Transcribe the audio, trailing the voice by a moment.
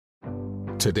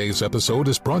Today's episode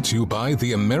is brought to you by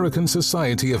the American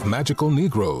Society of Magical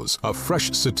Negroes, a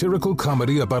fresh satirical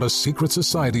comedy about a secret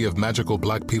society of magical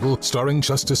black people starring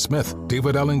Justice Smith,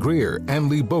 David Allen Greer, Ann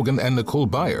Lee Bogan, and Nicole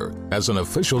Byer. As an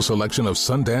official selection of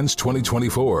Sundance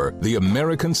 2024, the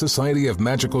American Society of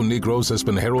Magical Negroes has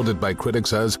been heralded by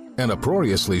critics as an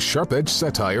uproariously sharp-edged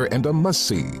satire and a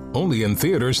must-see. Only in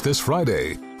theaters this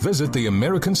Friday. Visit the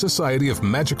American Society of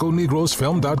Magical Negroes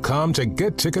Film.com to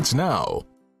get tickets now.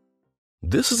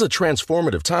 This is a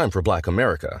transformative time for Black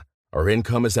America. Our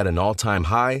income is at an all-time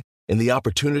high, and the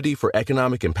opportunity for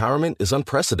economic empowerment is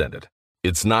unprecedented.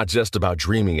 It's not just about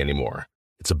dreaming anymore.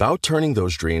 It's about turning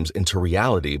those dreams into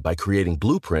reality by creating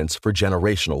blueprints for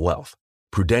generational wealth.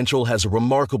 Prudential has a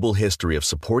remarkable history of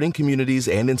supporting communities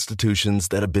and institutions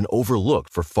that have been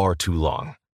overlooked for far too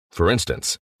long. For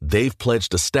instance, they've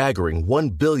pledged a staggering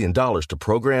 $1 billion to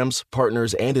programs,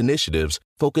 partners, and initiatives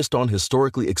focused on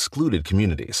historically excluded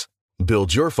communities.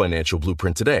 Build your financial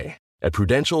blueprint today at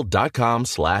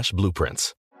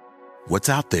prudential.com/blueprints. What's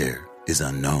out there is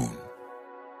unknown.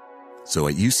 So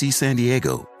at UC San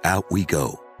Diego, out we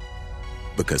go.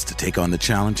 Because to take on the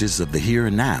challenges of the here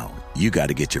and now, you got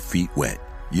to get your feet wet,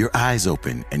 your eyes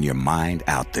open, and your mind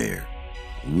out there.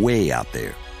 Way out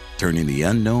there. Turning the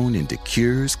unknown into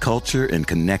cures, culture, and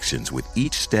connections with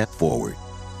each step forward.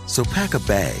 So pack a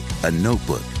bag, a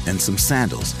notebook, and some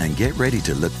sandals and get ready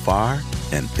to look far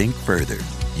and think further.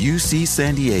 UC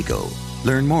San Diego.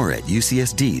 Learn more at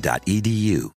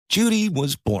ucsd.edu. Judy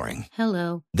was boring.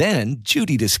 Hello. Then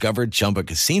Judy discovered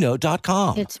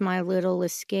ChumbaCasino.com. It's my little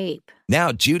escape.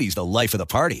 Now Judy's the life of the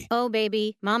party. Oh,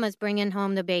 baby, mama's bringing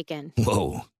home the bacon.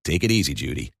 Whoa, take it easy,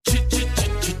 Judy.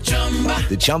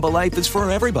 The Chumba life is for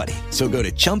everybody. So go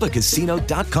to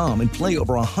ChumbaCasino.com and play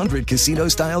over 100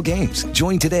 casino-style games.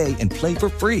 Join today and play for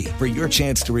free for your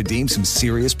chance to redeem some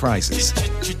serious prizes.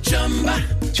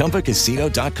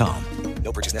 ChumbaCasino.com.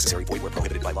 No purchase necessary. Void where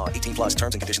prohibited by law. 18 plus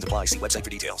terms and conditions apply. See website for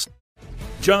details.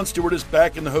 Jon Stewart is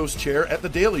back in the host chair at The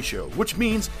Daily Show, which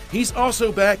means he's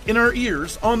also back in our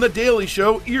ears on The Daily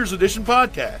Show Ears Edition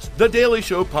podcast. The Daily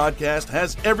Show podcast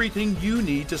has everything you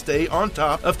need to stay on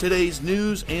top of today's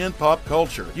news and pop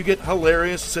culture. You get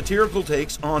hilarious, satirical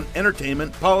takes on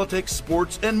entertainment, politics,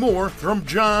 sports, and more from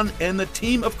Jon and the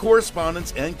team of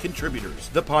correspondents and contributors.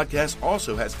 The podcast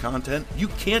also has content you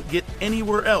can't get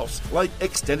anywhere else, like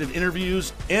extended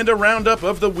interviews and a roundup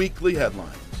of the weekly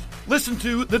headlines. Listen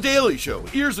to The Daily Show,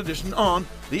 Ears Edition, on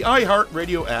the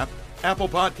iHeartRadio app, Apple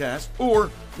Podcasts, or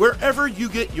wherever you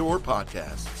get your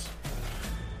podcasts.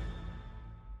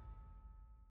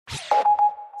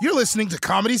 You're listening to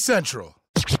Comedy Central.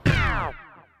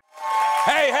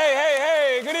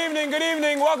 Hey. Good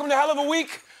evening. Welcome to Hell of a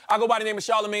Week. I go by the name of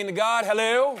Charlamagne the God.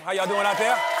 Hello. How y'all doing out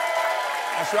there?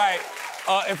 That's right.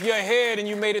 If you're ahead and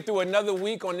you made it through another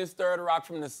week on this third rock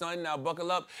from the sun, now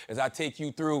buckle up as I take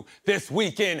you through this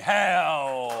week in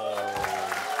hell.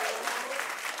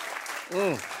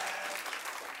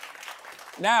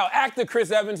 Now, actor Chris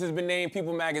Evans has been named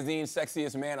People Magazine's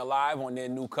Sexiest Man Alive on their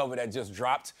new cover that just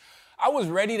dropped. I was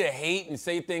ready to hate and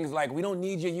say things like, we don't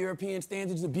need your European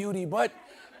standards of beauty, but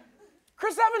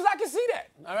Chris Evans, I can see that,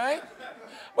 all right?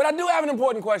 But I do have an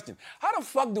important question. How the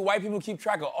fuck do white people keep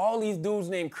track of all these dudes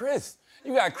named Chris?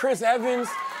 You got Chris Evans,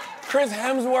 Chris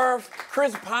Hemsworth,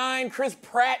 Chris Pine, Chris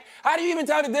Pratt. How do you even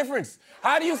tell the difference?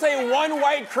 How do you say one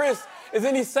white Chris is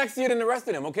any sexier than the rest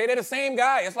of them, okay? They're the same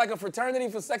guy. It's like a fraternity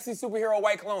for sexy superhero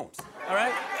white clones, all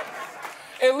right?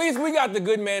 At least we got the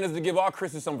good manners to give our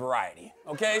Chris's some variety,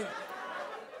 okay?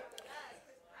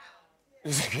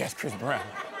 Yes, Chris Brown.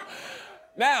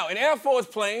 Now, an Air Force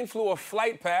plane flew a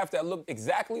flight path that looked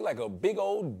exactly like a big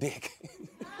old dick.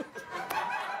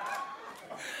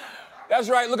 That's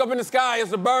right, look up in the sky,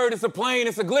 it's a bird, it's a plane,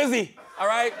 it's a glizzy, all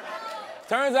right?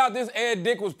 Turns out this air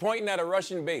dick was pointing at a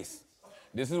Russian base.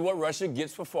 This is what Russia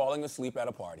gets for falling asleep at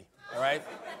a party, all right?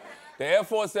 The Air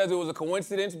Force says it was a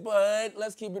coincidence, but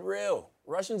let's keep it real.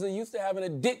 Russians are used to having a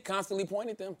dick constantly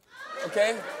pointing at them,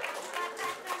 okay?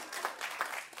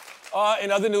 In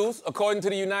other news, according to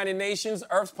the United Nations,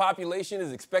 Earth's population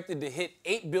is expected to hit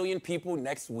 8 billion people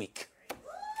next week.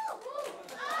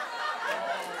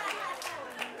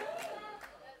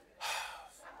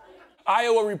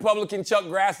 Iowa Republican Chuck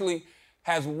Grassley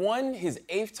has won his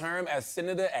 8th term as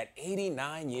senator at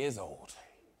 89 years old.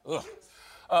 Ugh.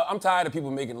 I'm tired of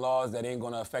people making laws that ain't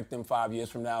gonna affect them 5 years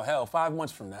from now. Hell, 5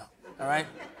 months from now, all right?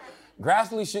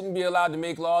 Grassley shouldn't be allowed to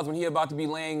make laws when he's about to be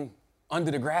laying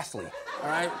under the Grassley, all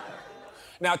right?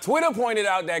 Now, Twitter pointed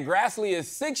out that Grassley is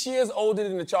 6 years older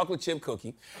than the chocolate chip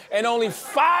cookie and only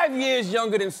 5 years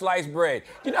younger than sliced bread.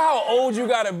 You know how old you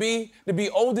gotta be to be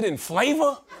older than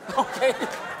flavor? Okay?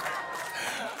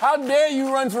 How dare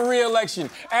you run for re-election?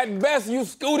 At best, you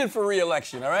scooted for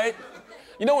re-election, all right?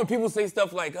 You know when people say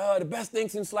stuff like, the best thing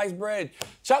since sliced bread,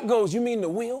 Chuck goes, you mean the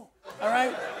wheel, all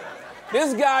right?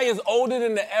 This guy is older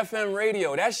than the FM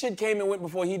radio. That shit came and went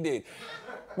before he did.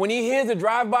 When he hears the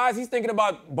drive-bys, he's thinking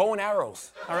about bow and arrows,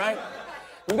 all right?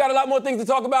 We've got a lot more things to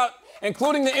talk about,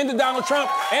 including the end of Donald Trump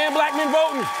and black men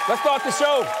voting. Let's start the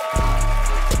show.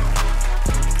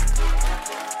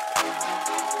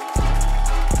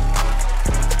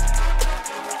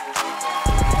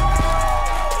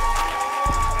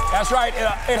 That's right.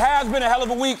 It has been a hell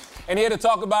of a week, and here to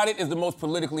talk about it is the most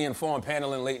politically informed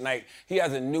panel in late night. He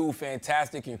has a new,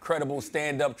 fantastic, incredible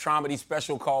stand-up comedy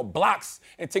special called Blocks,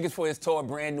 and tickets for his tour,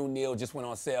 Brand New Neil, just went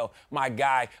on sale. My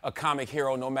guy, a comic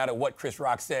hero, no matter what Chris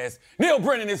Rock says. Neil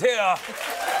Brennan is here.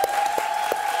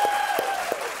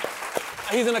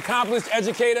 He's an accomplished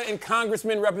educator and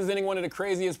congressman representing one of the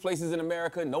craziest places in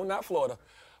America. No, not Florida,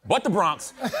 but the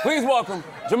Bronx. Please welcome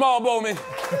Jamal Bowman.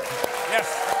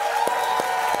 Yes.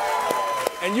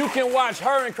 And you can watch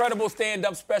her incredible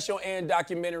stand-up special and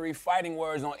documentary, Fighting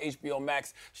Words, on HBO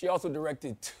Max. She also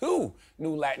directed 2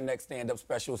 new Latinx stand-up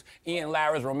specials, Ian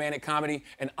Lara's romantic comedy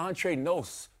and Entre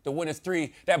Nos, The Winners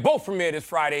 3, that both premiere this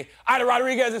Friday. Ida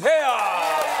Rodriguez is here!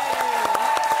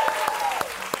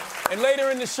 And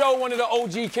later in the show, one of the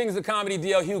OG kings of comedy,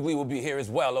 D.L. Hughley, will be here as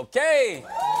well, okay?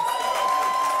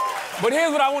 But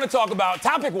here's what I want to talk about.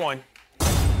 Topic 1.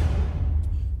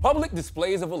 Public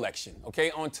displays of election, okay?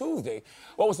 On Tuesday,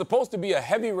 what was supposed to be a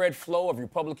heavy red flow of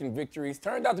Republican victories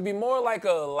turned out to be more like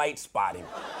a light spotting,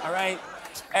 all right?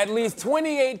 At least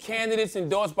 28 candidates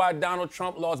endorsed by Donald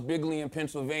Trump lost bigly in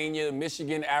Pennsylvania,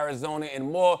 Michigan, Arizona,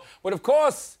 and more. But of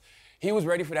course, he was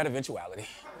ready for that eventuality.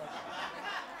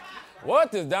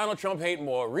 What does Donald Trump hate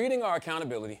more, reading or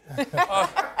accountability?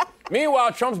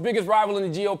 Meanwhile, Trump's biggest rival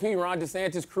in the GOP, Ron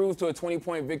DeSantis, cruised to a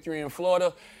 20-point victory in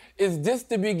Florida. Is this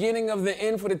the beginning of the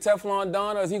end for the Teflon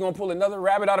Don, or is he gonna pull another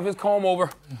rabbit out of his comb over?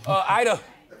 Ida,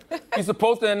 he's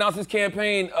supposed to announce his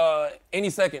campaign any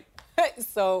second.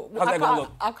 So how's that gonna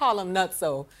look? I call him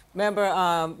Nutso.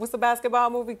 Remember, what's the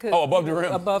basketball movie? Above the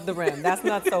Rim. Above the Rim. That's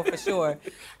Nutso for sure.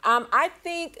 I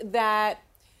think that,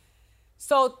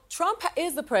 so Trump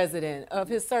is the president of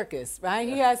his circus, right?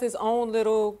 He has his own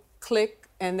little clique,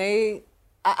 and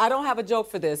I don't have a joke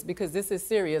for this because this is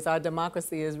serious. Our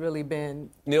democracy has really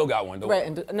been... Neil got one, though.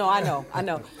 No, I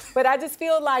know. But I just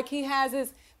feel like he has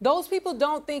his... Those people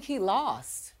don't think he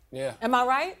lost. Yeah. Am I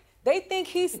right? They think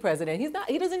he's president. He's not.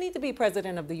 He doesn't need to be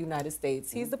president of the United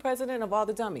States. He's the president of all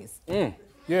the dummies.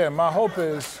 Yeah, my hope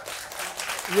is...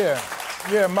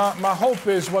 my hope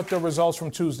is what the results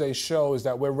from Tuesday show is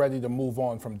that we're ready to move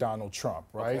on from Donald Trump,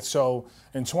 right? Okay. So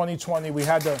in 2020, we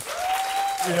had the...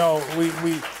 You know,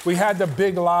 we had the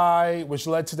big lie, which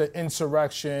led to the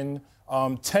insurrection.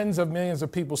 Tens of millions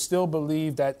of people still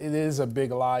believe that it is a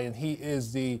big lie and he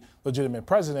is the legitimate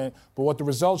president. But what the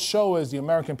results show is the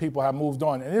American people have moved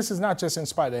on. And this is not just in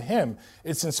spite of him.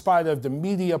 It's in spite of the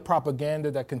media propaganda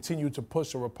that continued to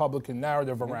push a Republican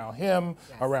narrative around him,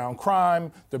 around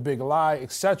crime, the big lie,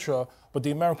 etc. But the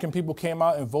American people came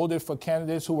out and voted for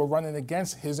candidates who were running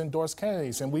against his endorsed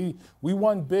candidates. And we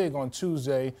won big on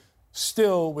Tuesday.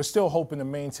 We're still hoping to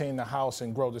maintain the House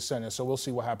and grow the Senate, so we'll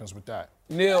see what happens with that.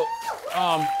 Neil,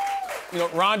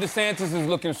 Ron DeSantis is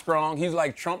looking strong. He's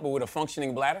like Trump, but with a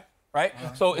functioning bladder, right?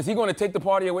 So is he going to take the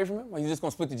party away from him, or he's just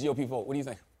going to split the GOP vote? What do you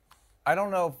think? I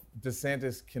don't know if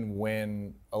DeSantis can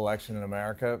win election in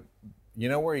America. You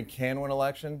know where he can win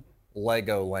election?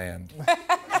 Legoland.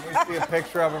 Can we see a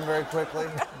picture of him very quickly?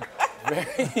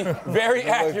 Very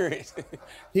accurate.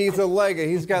 He's a Lego.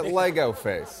 He's got Lego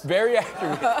face. Very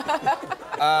accurate.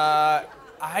 I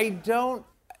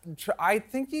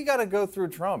think you got to go through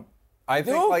Trump. I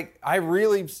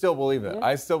really still believe it.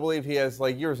 I still believe he has,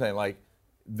 like you were saying, like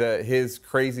his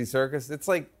crazy circus. It's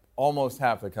like almost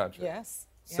half the country. Yes.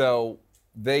 So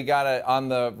they got to, on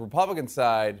the Republican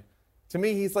side, to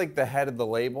me, he's like the head of the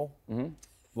label.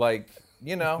 Like,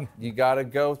 you know, you got to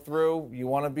go through. You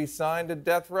want to be signed to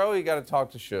death row, you got to talk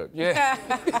to Suge. Yeah.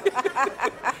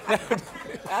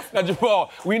 Now,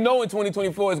 Jamal, we know in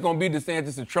 2024 it's going to be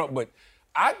DeSantis and Trump, but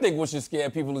I think what should scare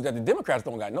people is that the Democrats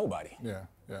don't got nobody. Yeah.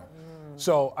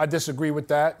 So I disagree with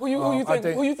that. Who you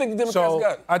think the Democrats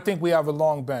got? I think we have a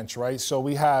long bench, right? So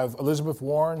we have Elizabeth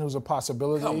Warren, who's a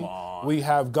possibility. Come on. We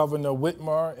have Governor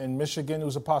Whitmer in Michigan,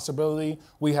 who's a possibility.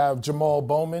 We have Jamal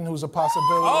Bowman, who's a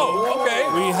possibility. Oh, okay.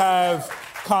 We have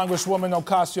Congresswoman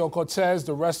Ocasio-Cortez,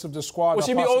 the rest of the squad. Will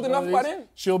she be old enough by then?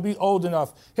 She'll be old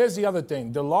enough. Here's the other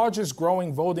thing. The largest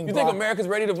growing voting bloc. You think America's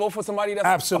ready to vote for somebody that's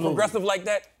Absolutely. a progressive like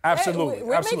that? Absolutely.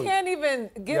 Women Absolutely. can't even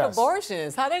get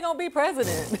abortions. How they going to be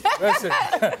president? Listen,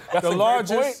 That's a great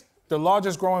point. The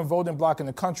largest growing voting bloc in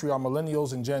the country are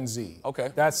millennials and Gen Z.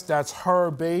 Okay. That's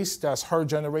her base. That's her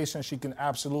generation. She can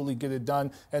absolutely get it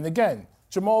done. And again,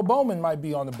 Jamal Bowman might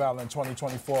be on the ballot in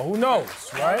 2024. Who knows,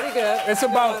 right? Pretty good.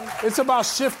 It's about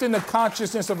shifting the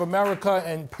consciousness of America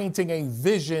and painting a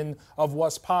vision of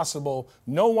what's possible.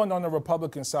 No one on the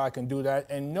Republican side can do that,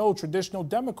 and no traditional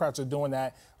Democrats are doing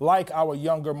that, like our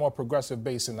younger, more progressive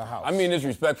base in the House. I mean this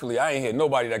respectfully. I ain't hear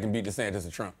nobody that can beat DeSantis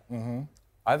or Trump. Mm-hmm.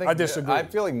 I disagree. I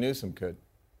feel like Newsom could.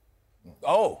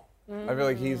 Oh. I feel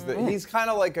like he's kind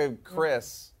of like a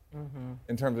Chris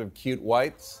in terms of cute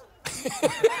whites.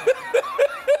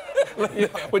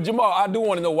 But Jamal, I do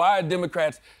want to know, why are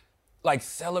Democrats like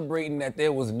celebrating that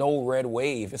there was no red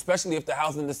wave, especially if the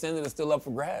House and the Senate are still up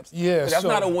for grabs? Yeah, that's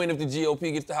not a win if the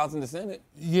GOP gets the House and the Senate.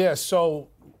 Yeah, so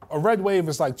a red wave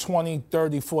is like 20,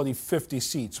 30, 40, 50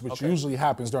 seats, which usually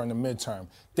happens during the midterm.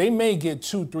 They may get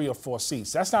 2, 3, or 4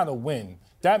 seats. That's not a win.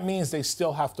 That means they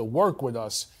still have to work with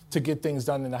us to get things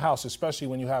done in the House, especially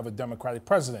when you have a Democratic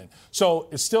president. So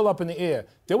it's still up in the air.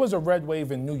 There was a red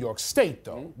wave in New York State,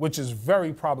 though, which is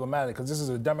very problematic because this is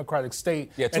a Democratic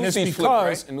state. Yeah, 2 and it's seats because,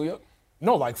 flipped, right, in New York?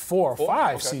 No, like 4 or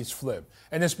 5 Okay. seats flip.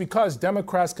 And it's because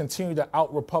Democrats continue to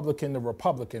out-Republican the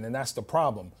Republican, and that's the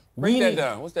problem. Break that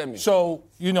down. What's that mean? So,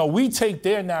 we take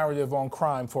their narrative on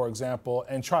crime, for example,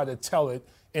 and try to tell it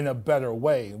in a better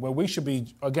way, where we should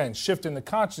be, again, shifting the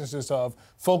consciousness of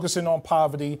focusing on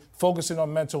poverty, focusing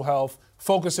on mental health,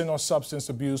 focusing on substance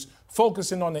abuse,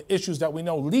 focusing on the issues that we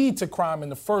know lead to crime in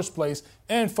the first place,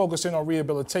 and focusing on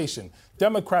rehabilitation.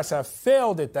 Democrats have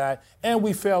failed at that, and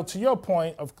we failed, to your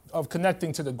point, of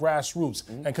connecting to the grassroots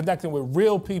and connecting with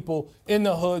real people in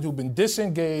the hood who've been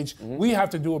disengaged. We have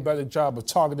to do a better job of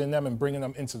targeting them and bringing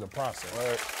them into the process.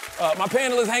 My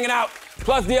panel is hanging out.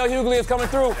 Plus, DL Hughley is coming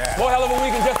through. Yeah. More Hell of a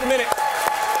Week in just a minute.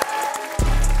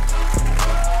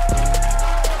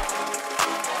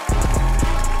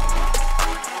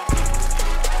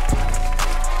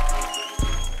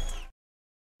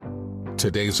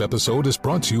 Today's episode is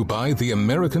brought to you by the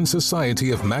American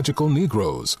Society of Magical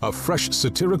Negroes, a fresh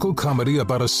satirical comedy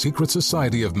about a secret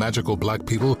society of magical black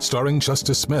people starring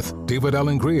Justice Smith, David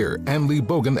Allen Greer, Ann Lee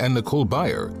Bogan, and Nicole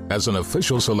Byer. As an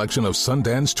official selection of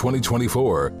Sundance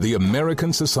 2024, the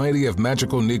American Society of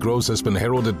Magical Negroes has been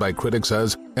heralded by critics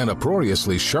as an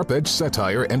uproariously sharp-edged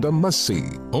satire and a must-see.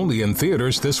 Only in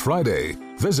theaters this Friday.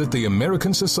 Visit the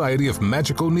American Society of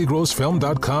Magical Negroes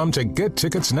Film.com to get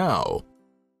tickets now.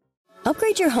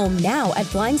 Upgrade your home now at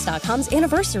Blinds.com's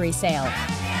anniversary sale.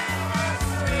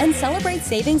 And celebrate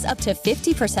savings up to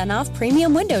 50% off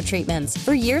premium window treatments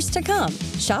for years to come.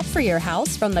 Shop for your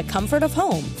house from the comfort of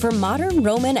home for modern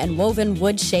Roman and woven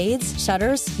wood shades,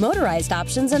 shutters, motorized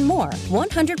options, and more.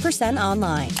 100%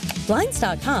 online.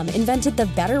 Blinds.com invented the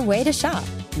better way to shop.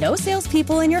 No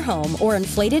salespeople in your home or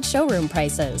inflated showroom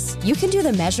prices. You can do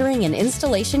the measuring and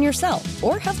installation yourself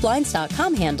or have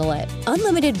Blinds.com handle it.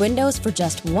 Unlimited windows for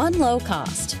just one low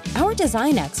cost. Our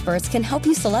design experts can help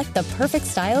you select the perfect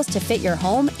styles to fit your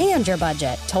home and your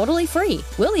budget, totally free.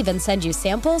 We'll even send you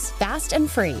samples fast and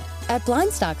free. At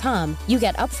Blinds.com, you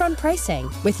get upfront pricing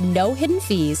with no hidden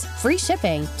fees, free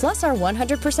shipping, plus our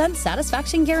 100%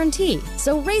 satisfaction guarantee.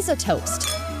 So raise a toast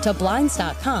to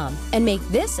Blinds.com and make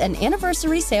this an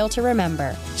anniversary sale to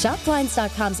remember. Shop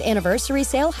Blinds.com's anniversary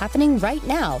sale happening right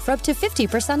now for up to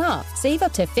 50% off. Save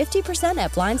up to 50%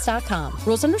 at Blinds.com.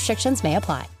 Rules and restrictions may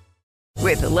apply.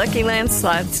 With the Lucky Land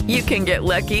Slots, you can get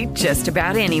lucky just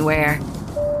about anywhere.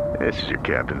 This is your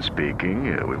captain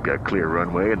speaking. We've got clear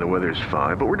runway and the weather's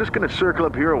fine, but we're just going to circle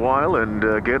up here a while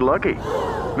and get lucky.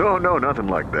 No, nothing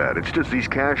like that. It's just these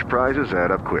cash prizes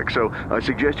add up quick. So I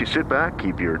suggest you sit back,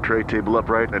 keep your tray table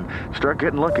upright, and start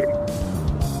getting lucky.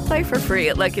 Play for free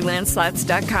at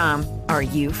LuckyLandSlots.com. Are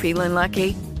you feeling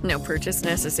lucky? No purchase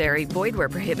necessary. Void where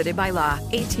prohibited by law.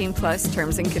 18 plus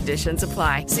terms and conditions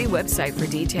apply. See website for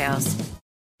details.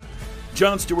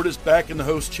 Jon Stewart is back in the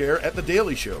host chair at The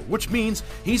Daily Show, which means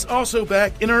he's also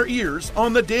back in our ears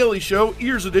on The Daily Show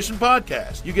Ears Edition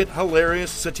podcast. You get hilarious,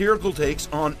 satirical takes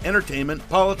on entertainment,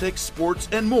 politics, sports,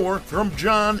 and more from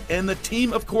Jon and the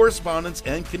team of correspondents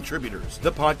and contributors.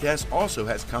 The podcast also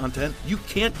has content you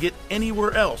can't get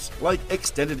anywhere else, like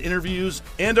extended interviews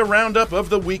and a roundup of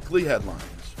the weekly headlines.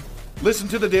 Listen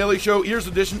to The Daily Show Ears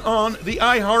Edition on the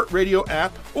iHeartRadio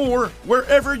app or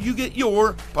wherever you get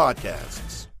your podcasts.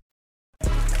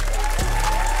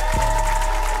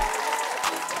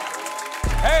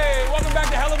 Hey, welcome back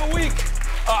to Hell of a Week.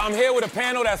 I'm here with a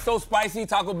panel that's so spicy,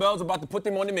 Taco Bell's about to put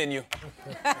them on the menu.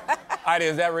 Ida,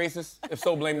 is that racist? If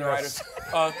so, blame the writers.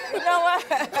 You know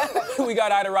what? We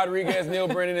got Ida Rodriguez, Neil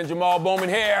Brennan, and Jamal Bowman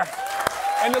here.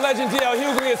 And the legend D.L.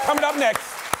 Hughley is coming up next.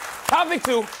 Topic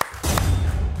 2.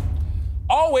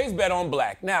 Always bet on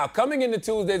black. Now, coming into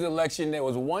Tuesday's election, there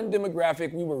was one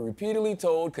demographic we were repeatedly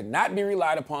told could not be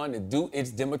relied upon to do its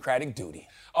democratic duty.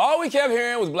 All we kept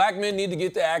hearing was black men need to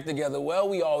get their act together. Well,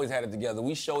 we always had it together.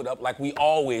 We showed up like we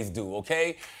always do,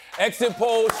 okay? Exit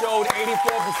polls showed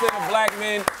 84% of black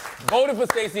men voted for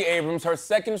Stacey Abrams, her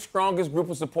second strongest group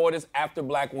of supporters after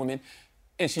black women,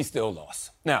 and she still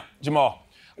lost. Now, Jamal,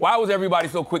 why was everybody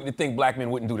so quick to think black men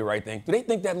wouldn't do the right thing? Do they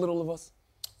think that little of us?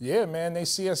 Yeah, man, they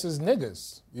see us as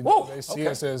niggas. You know, they see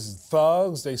us as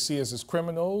thugs. They see us as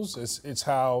criminals. It's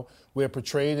how we're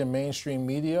portrayed in mainstream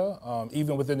media.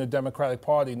 Even within the Democratic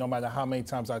Party, no matter how many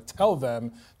times I tell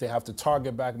them they have to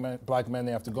target black men,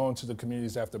 they have to go into the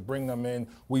communities, they have to bring them in.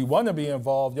 We want to be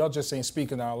involved. Y'all just ain't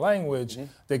speaking our language.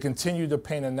 They continue to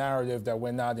paint a narrative that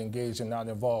we're not engaged and not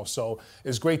involved. So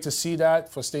it's great to see that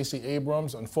for Stacey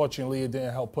Abrams. Unfortunately, it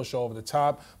didn't help push her over the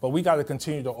top. But we got to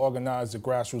continue to organize the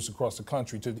grassroots across the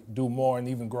country to do more and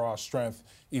even grow our strength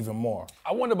even more.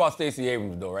 I wonder about Stacey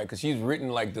Abrams, though, right? Because she's written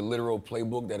like the literal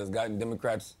playbook that has gotten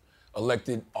Democrats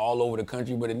elected all over the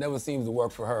country, but it never seems to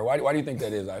work for her. Why do you think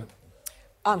that is, Ida?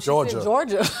 She's in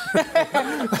Georgia.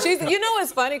 You know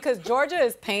what's funny? Because Georgia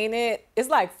is painted, it's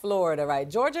like Florida, right?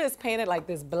 Georgia is painted like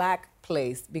this black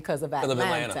place because of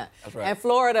Atlanta. That's right. And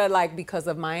Florida, like, because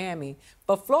of Miami.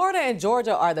 But Florida and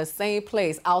Georgia are the same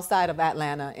place outside of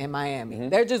Atlanta and Miami.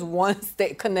 They're just one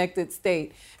state, connected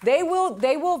state. They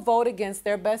will vote against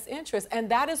their best interests. And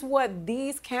that is what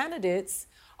these candidates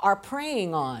are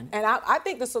preying on. And I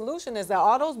think the solution is that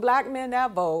all those black men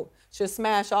that vote should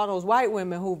smash all those white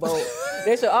women who vote.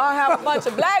 They should all have a bunch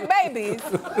of black babies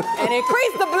and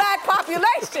increase the black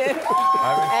population.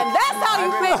 And that's how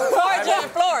you fix Georgia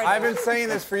and Florida. I've been saying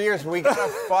this for years. We gotta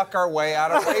fuck our way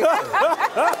out of racism.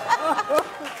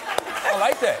 I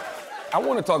like that. I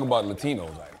want to talk about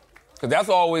Latinos, Ida. Because that's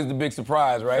always the big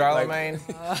surprise, right? Charlemagne,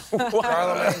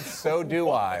 Charlemagne, so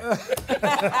do I.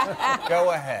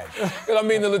 Go ahead. I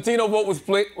mean, the Latino vote was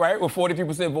split, right? With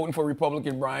 43% voting for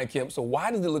Republican Brian Kemp. So why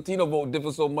does the Latino vote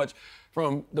differ so much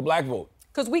from the black vote?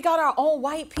 Because we got our own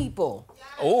white people.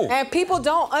 Oh. And people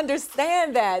don't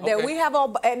understand that we have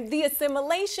all, and the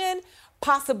assimilation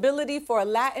possibility for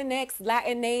Latinx,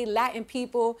 Latina, Latin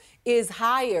people is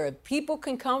higher. People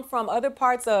can come from other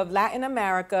parts of Latin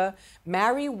America,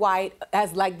 marry white,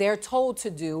 as like they're told to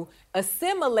do,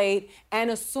 assimilate, and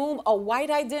assume a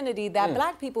white identity that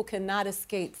black people cannot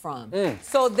escape from.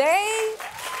 So they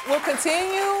will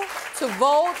continue to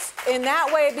vote in that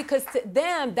way because to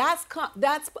them,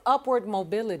 that's upward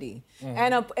mobility.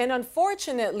 And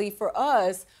unfortunately for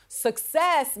us,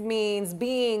 success means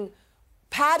being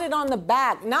patted on the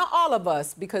back. Not all of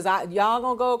us, because y'all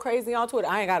gonna go crazy on Twitter.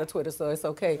 I ain't got a Twitter, so it's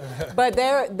okay. But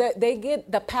they get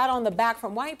the pat on the back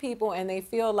from white people, and they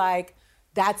feel like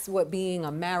that's what being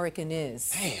American is.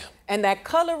 Damn. And that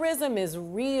colorism is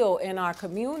real in our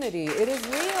community. It is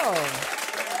real.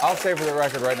 I'll say for the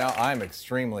record right now, I'm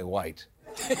extremely white.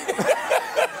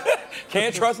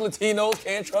 Can't trust Latinos,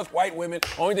 can't trust white women.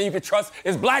 Only thing you can trust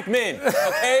is black men,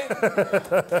 okay?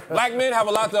 Black men have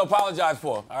a lot to apologize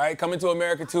for, all right? Coming to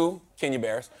America too, Kenya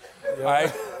Bears, all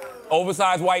right?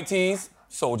 Oversized white tees,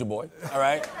 Soulja Boy, all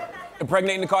right?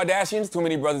 Impregnating the Kardashians, too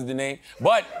many brothers to name.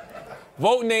 But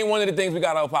voting ain't one of the things we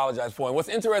gotta apologize for. And what's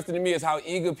interesting to me is how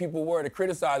eager people were to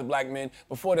criticize black men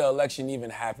before the election even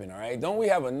happened, all right? Don't we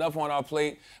have enough on our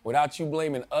plate without you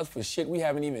blaming us for shit we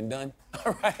haven't even done,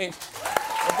 all right?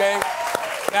 Okay?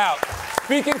 Now,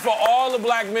 speaking for all the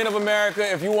black men of America,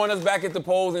 if you want us back at the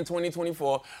polls in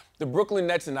 2024, the Brooklyn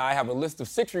Nets and I have a list of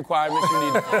 6 requirements you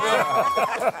need to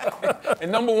fulfill.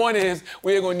 And number 1 is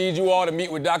we are going to need you all to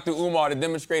meet with Dr. Umar to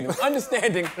demonstrate an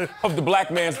understanding of the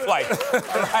black man's plight. All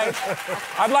right?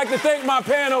 I'd like to thank my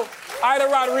panel, Ida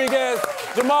Rodriguez,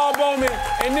 Jamal Bowman,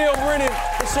 and Neil Brennan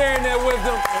for sharing their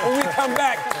wisdom. When we come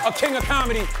back, a king of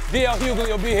comedy, D.L. Hughley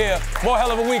will be here. More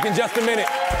Hell of a Week in just a minute.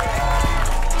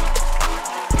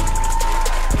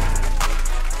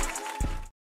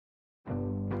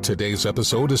 Today's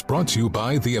episode is brought to you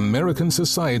by the American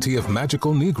Society of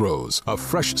Magical Negroes, a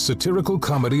fresh satirical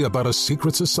comedy about a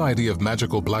secret society of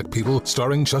magical black people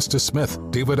starring Justice Smith,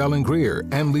 David Allen Greer,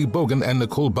 Ann Lee Bogan, and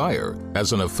Nicole Byer.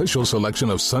 As an official selection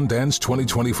of Sundance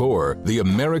 2024, the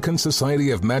American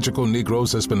Society of Magical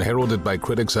Negroes has been heralded by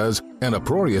critics as an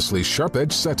uproariously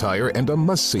sharp-edged satire and a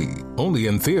must-see. Only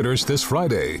in theaters this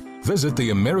Friday. Visit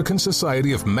the American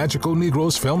Society of Magical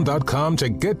Negroes film.com to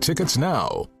get tickets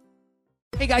now.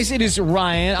 Hey guys, it is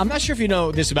Ryan. I'm not sure if you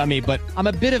know this about me, but I'm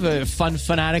a bit of a fun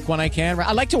fanatic when I can.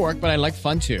 I like to work, but I like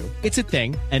fun too. It's a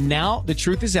thing. And now the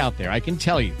truth is out there. I can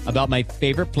tell you about my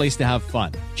favorite place to have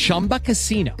fun. Chumba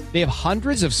Casino. They have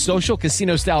hundreds of social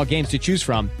casino style games to choose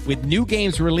from with new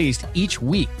games released each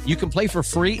week. You can play for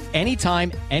free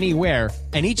anytime, anywhere.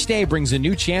 And each day brings a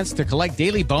new chance to collect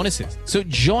daily bonuses. So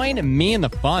join me in the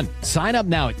fun. Sign up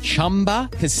now at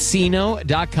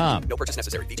ChumbaCasino.com. No purchase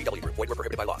necessary. VGW Group. Void where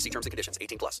prohibited by law. See terms and conditions.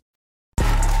 18+.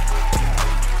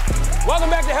 Welcome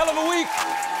back to Hell of a Week.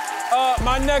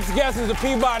 My next guest is a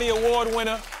Peabody Award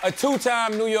winner, a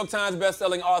two-time New York Times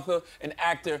bestselling author, an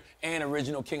actor, and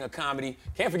original king of comedy.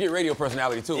 Can't forget radio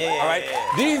personality, too, all right?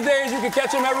 These days, you can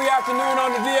catch him every afternoon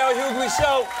on the D.L. Hughley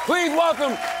Show. Please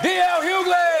welcome D.L.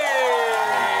 Hughley!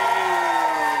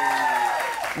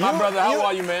 My brother, how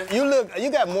are you, man? You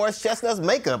got Morris Chestnut's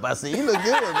makeup, I see. You look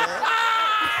good, man.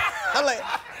 I'm like,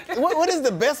 what is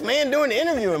the best man doing the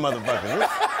interviewing, motherfucker?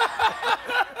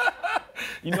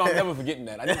 You know I'm never forgetting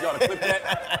that. I need y'all to clip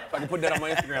that so I can put that on my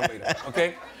Instagram later,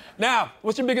 okay? Now,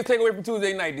 what's your biggest takeaway from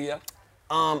Tuesday night, Dia?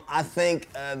 I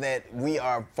think that we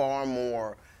are far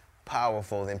more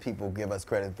powerful than people give us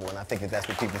credit for, and I think that that's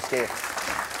what people scared.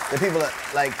 The people are,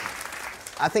 like,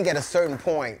 I think at a certain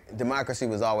point, democracy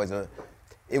was always a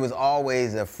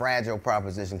fragile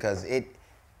proposition because it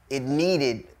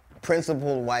needed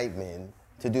principled white men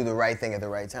to do the right thing at the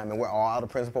right time, and we're all the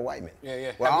principled white men.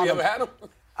 Yeah. Have you ever had them?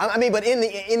 I mean, but in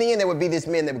the end, there would be these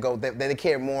men that would go that they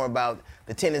care more about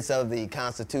the tenets of the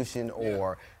Constitution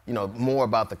or more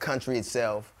about the country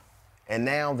itself, and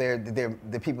now they're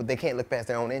the people they can't look past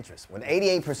their own interests. When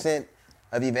 88%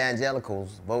 of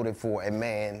evangelicals voted for a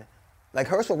man like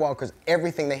Herschel Walker's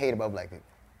everything they hate about black people.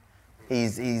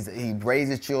 He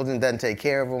raises children, doesn't take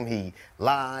care of them. He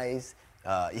lies.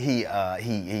 He's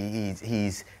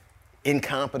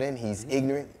incompetent. He's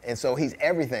ignorant, and so he's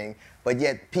everything. But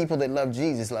yet, people that love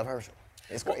Jesus love Herschel.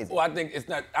 It's crazy. Well, I think it's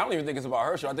not. I don't even think it's about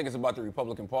Herschel. I think it's about the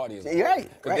Republican Party as well. You're right.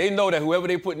 Because they know that whoever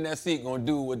they put in that seat gonna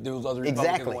do what those other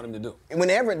Republicans want him to do.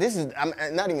 Whenever I'm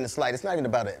not even a slight. It's not even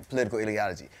about a political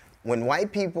ideology. When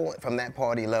white people from that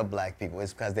party love black people,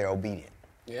 it's because they're obedient.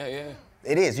 Yeah.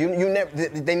 It is.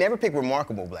 They never pick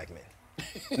remarkable black men.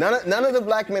 None of the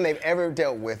black men they've ever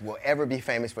dealt with will ever be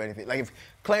famous for anything. Like if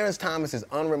Clarence Thomas is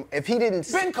if he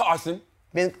didn't. Ben Carson.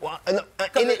 In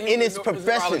his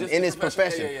profession.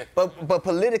 Yeah. But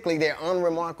politically, they're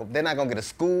unremarkable. They're not gonna get a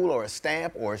school or a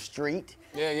stamp or a street.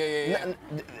 Yeah.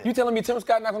 You telling me Tim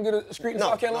Scott not gonna get a street in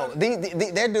South Carolina?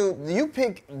 No.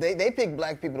 They pick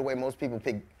black people the way most people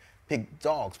pick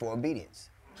dogs for obedience.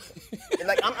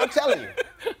 Like I'm telling you,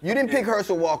 you didn't pick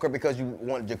Herschel Walker because you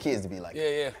wanted your kids to be like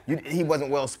him. He wasn't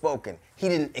well spoken. He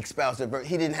didn't espouse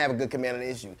he didn't have a good command of the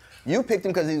issue. You picked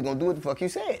him because he was gonna do what the fuck you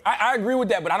said. I agree with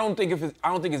that, but I don't think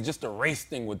it's just a race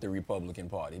thing with the Republican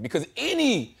Party because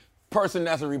any person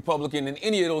that's a Republican in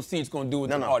any of those seats gonna do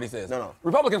what the party says. No.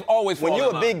 Republicans always fall when you're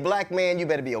in a line. big black man, you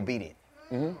better be obedient.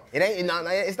 Mm-hmm.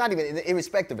 It's not even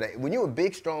irrespective of that. When you're a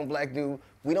big, strong black dude,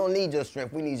 we don't need your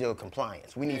strength. We need your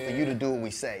compliance. We need for you to do what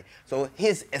we say. So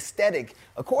his aesthetic,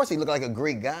 of course, he looked like a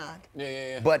Greek god.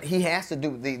 But he has to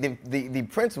do the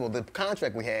principle, the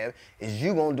contract we have is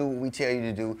you gonna do what we tell you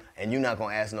to do, and you're not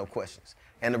gonna ask no questions.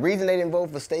 And the reason they didn't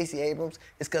vote for Stacey Abrams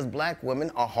is because black women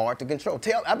are hard to control.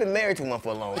 I've been married to one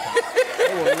for a long time.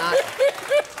 They will not.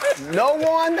 No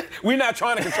one. We're not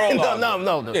trying to control.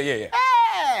 No. Yeah.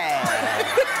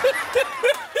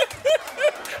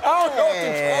 I don't know if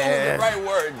control is the right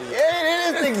word, dude. Yeah,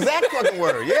 it is the exact fucking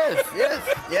word.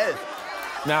 Yes.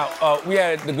 Now, we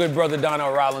had the good brother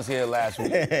Donnell Rollins here last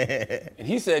week. And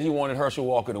he said he wanted Herschel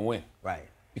Walker to win. Right.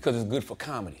 Because it's good for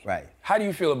comedy. Right. How do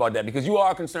you feel about that? Because you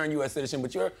are a concerned U.S. citizen,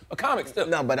 but you're a comic still.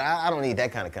 No, but I don't need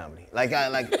that kind of comedy. Like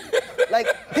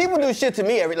people do shit to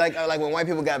me like when white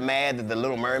people got mad that the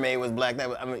Little Mermaid was black.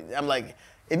 I'm like,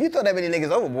 if you throw that many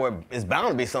niggas overboard, it's bound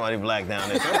to be somebody black down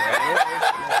there somewhere.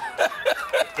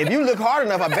 If you look hard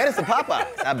enough, I bet it's a Popeyes.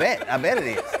 I bet it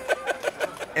is.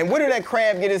 And where did that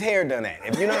crab get his hair done at?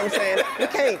 If you know what I'm saying, you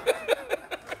can't.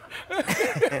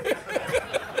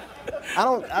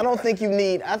 I don't think you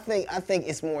need. I think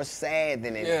it's more sad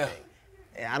than anything.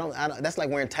 Yeah. I don't. That's like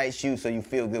wearing tight shoes so you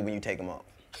feel good when you take them off.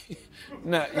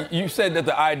 Now, you said that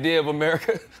the idea of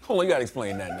America. Hold on, you gotta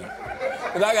explain that, man.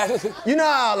 You know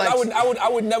how, like I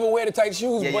would never wear the tight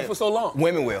shoes, but for so long.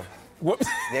 Women will.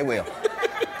 They will.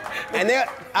 And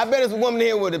I bet there's a woman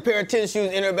here with a pair of tennis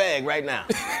shoes in her bag right now.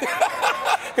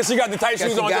 Because she got the tight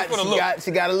shoes on just for the look.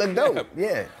 She got to look dope.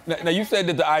 Yeah. Now, you said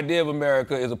that the idea of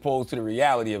America is opposed to the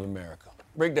reality of America.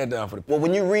 Break that down for the people. Well,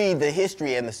 when you read the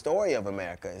history and the story of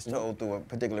America, it's told through a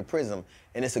particular prism,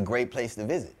 and it's a great place to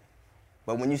visit.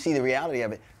 But when you see the reality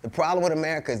of it, the problem with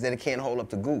America is that it can't hold up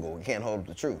to Google. It can't hold up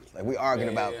to truth. Like, we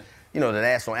arguing about, you know, the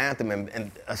national anthem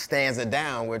and a stanza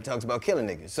down where it talks about killing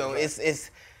niggas. So it's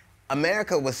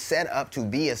America was set up to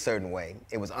be a certain way.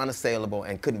 It was unassailable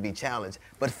and couldn't be challenged.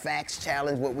 But facts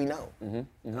challenge what we know.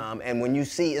 And when you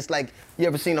see, it's like, you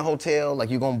ever seen a hotel, like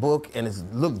you're gonna book and it's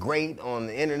look great on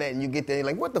the internet and you get there, you're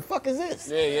like, what the fuck is this?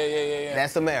 Yeah.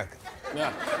 That's America.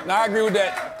 Yeah, no, I agree with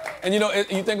that. And you know,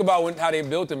 you think about how they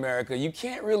built America, you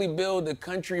can't really build a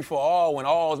country for all when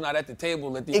all is not at the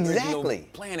table at the original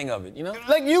planning of it, you know?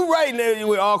 Like you right now,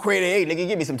 we're all created, hey, nigga,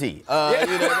 give me some tea. You know,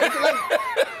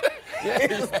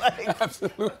 that's like,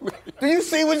 absolutely. Do you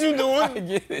see what you're doing? I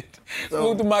get it.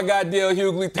 Salute to my guy, Dale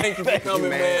Hughley. Thank you for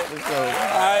coming, man. All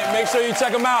right, make sure you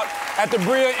check him out at the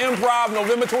Bria Improv,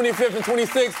 November 25th and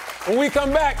 26th. When we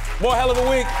come back, more Hell of a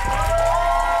Week.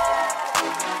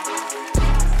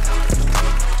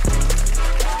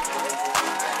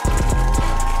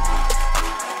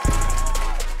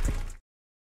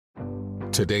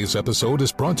 Today's episode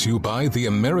is brought to you by the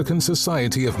American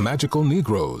Society of Magical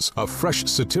Negroes, a fresh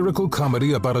satirical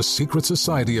comedy about a secret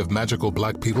society of magical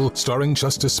black people starring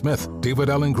Justice Smith, David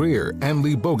Allen Greer, Ann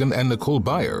Lee Bogan, and Nicole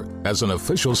Byer. As an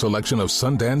official selection of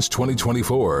Sundance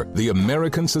 2024, the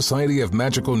American Society of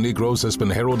Magical Negroes has been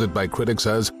heralded by critics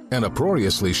as an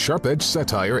uproariously sharp-edged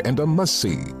satire and a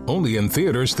must-see. Only in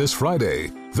theaters this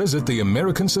Friday. Visit the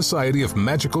American Society of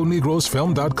Magical Negroes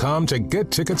Film.com to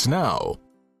get tickets now.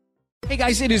 Hey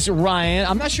guys, it is Ryan.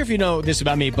 I'm not sure if you know this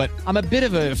about me, but I'm a bit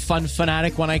of a fun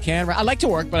fanatic when I can. I like to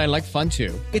work, but I like fun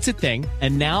too. It's a thing.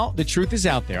 And now the truth is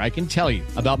out there. I can tell you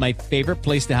about my favorite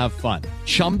place to have fun.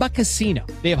 Chumba Casino.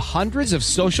 They have hundreds of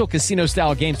social casino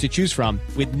style games to choose from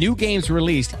with new games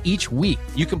released each week.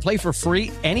 You can play for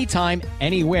free anytime,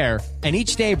 anywhere. And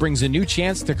each day brings a new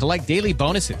chance to collect daily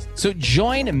bonuses. So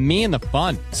join me in the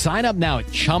fun. Sign up now at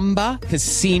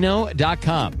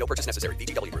ChumbaCasino.com. No purchase necessary.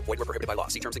 VGW Group. Void where prohibited by law.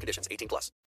 See terms and conditions.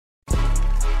 18+.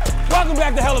 Welcome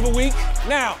back to Hell of a Week.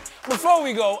 Now, before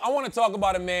we go, I want to talk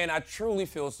about a man I truly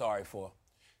feel sorry for.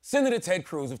 Senator Ted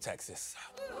Cruz of Texas.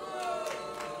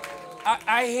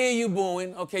 I hear you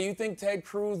booing, okay? You think Ted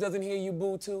Cruz doesn't hear you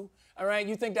boo too? All right,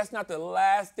 you think that's not the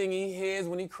last thing he hears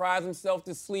when he cries himself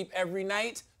to sleep every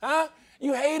night? Huh?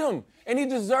 You hate him, and he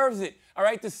deserves it. All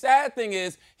right, the sad thing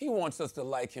is, he wants us to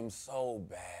like him so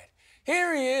bad.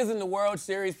 Here he is in the World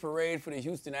Series parade for the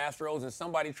Houston Astros, and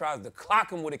somebody tries to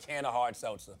clock him with a can of hard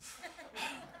seltzer.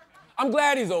 I'm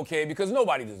glad he's okay, because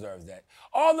nobody deserves that.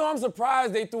 Although I'm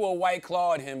surprised they threw a White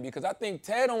Claw at him, because I think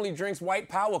Ted only drinks White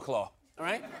Power Claw, all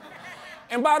right?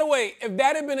 And by the way, if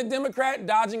that had been a Democrat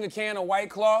dodging a can of White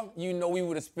Claw, you know we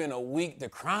would have spent a week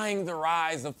decrying the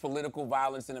rise of political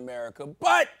violence in America.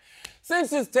 But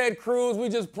since it's Ted Cruz, we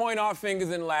just point our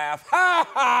fingers and laugh. Ha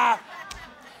ha!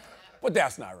 But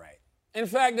that's not right. In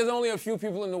fact, there's only a few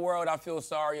people in the world I feel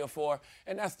sorrier for,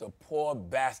 and that's the poor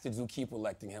bastards who keep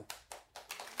electing him.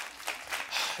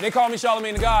 They call me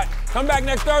Charlamagne the God. Come back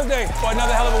next Thursday for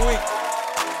another Hell of a Week.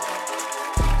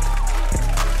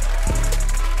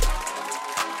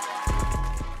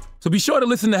 So be sure to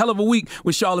listen to Hell of a Week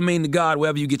with Charlamagne the God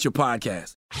wherever you get your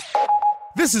podcast.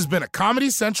 This has been a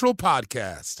Comedy Central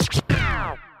podcast.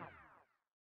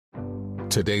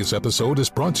 Today's episode is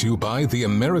brought to you by the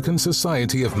American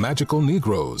Society of Magical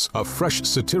Negroes, a fresh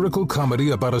satirical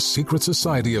comedy about a secret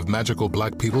society of magical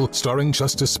black people starring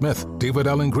Justice Smith, David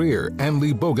Allen Greer, Ann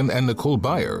Lee Bogan, and Nicole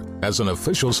Byer. As an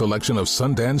official selection of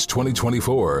Sundance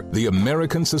 2024, the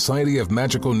American Society of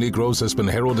Magical Negroes has been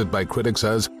heralded by critics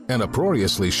as an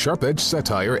uproariously sharp-edged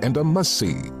satire and a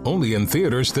must-see. Only in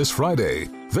theaters this Friday.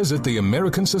 Visit the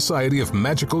American Society of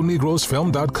Magical Negroes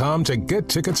Film.com to get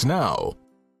tickets now.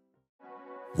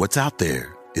 What's out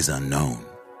there is unknown.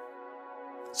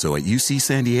 So at UC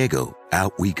San Diego,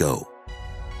 out we go.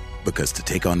 Because to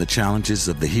take on the challenges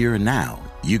of the here and now,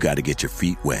 you got to get your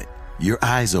feet wet, your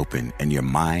eyes open, and your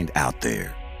mind out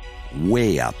there.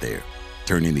 Way out there.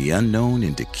 Turning the unknown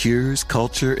into cures,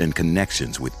 culture, and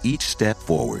connections with each step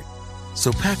forward.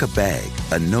 So pack a bag,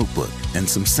 a notebook, and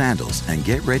some sandals and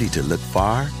get ready to look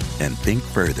far and think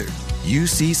further.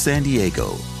 UC San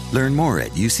Diego. Learn more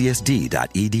at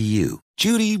ucsd.edu.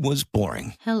 Judy was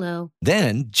boring. Hello.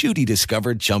 Then Judy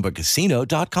discovered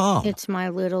ChumbaCasino.com. It's my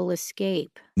little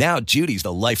escape. Now Judy's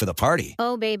the life of the party.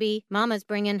 Oh, baby, mama's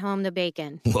bringing home the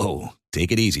bacon. Whoa,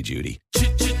 take it easy, Judy.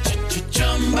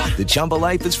 The Chumba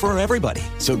life is for everybody.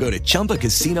 So go to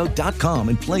ChumbaCasino.com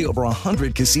and play over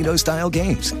 100 casino-style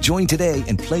games. Join today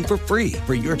and play for free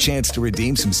for your chance to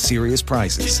redeem some serious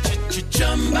prizes.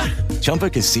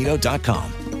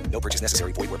 ChumbaCasino.com. No purchase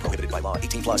necessary. Void where prohibited by law.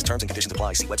 18+ terms and conditions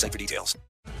apply. See website for details.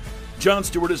 Jon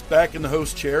Stewart is back in the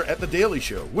host chair at The Daily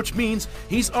Show, which means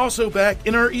he's also back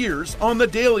in our ears on The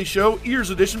Daily Show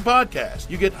Ears Edition podcast.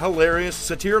 You get hilarious,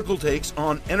 satirical takes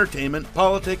on entertainment,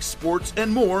 politics, sports,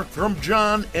 and more from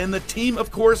Jon and the team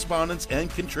of correspondents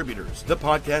and contributors. The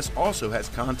podcast also has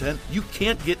content you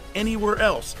can't get anywhere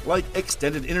else, like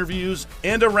extended interviews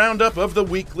and a roundup of the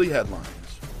weekly headlines.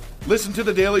 Listen to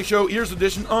The Daily Show Ears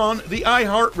Edition on the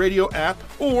iHeartRadio app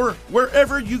or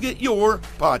wherever you get your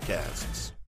podcasts.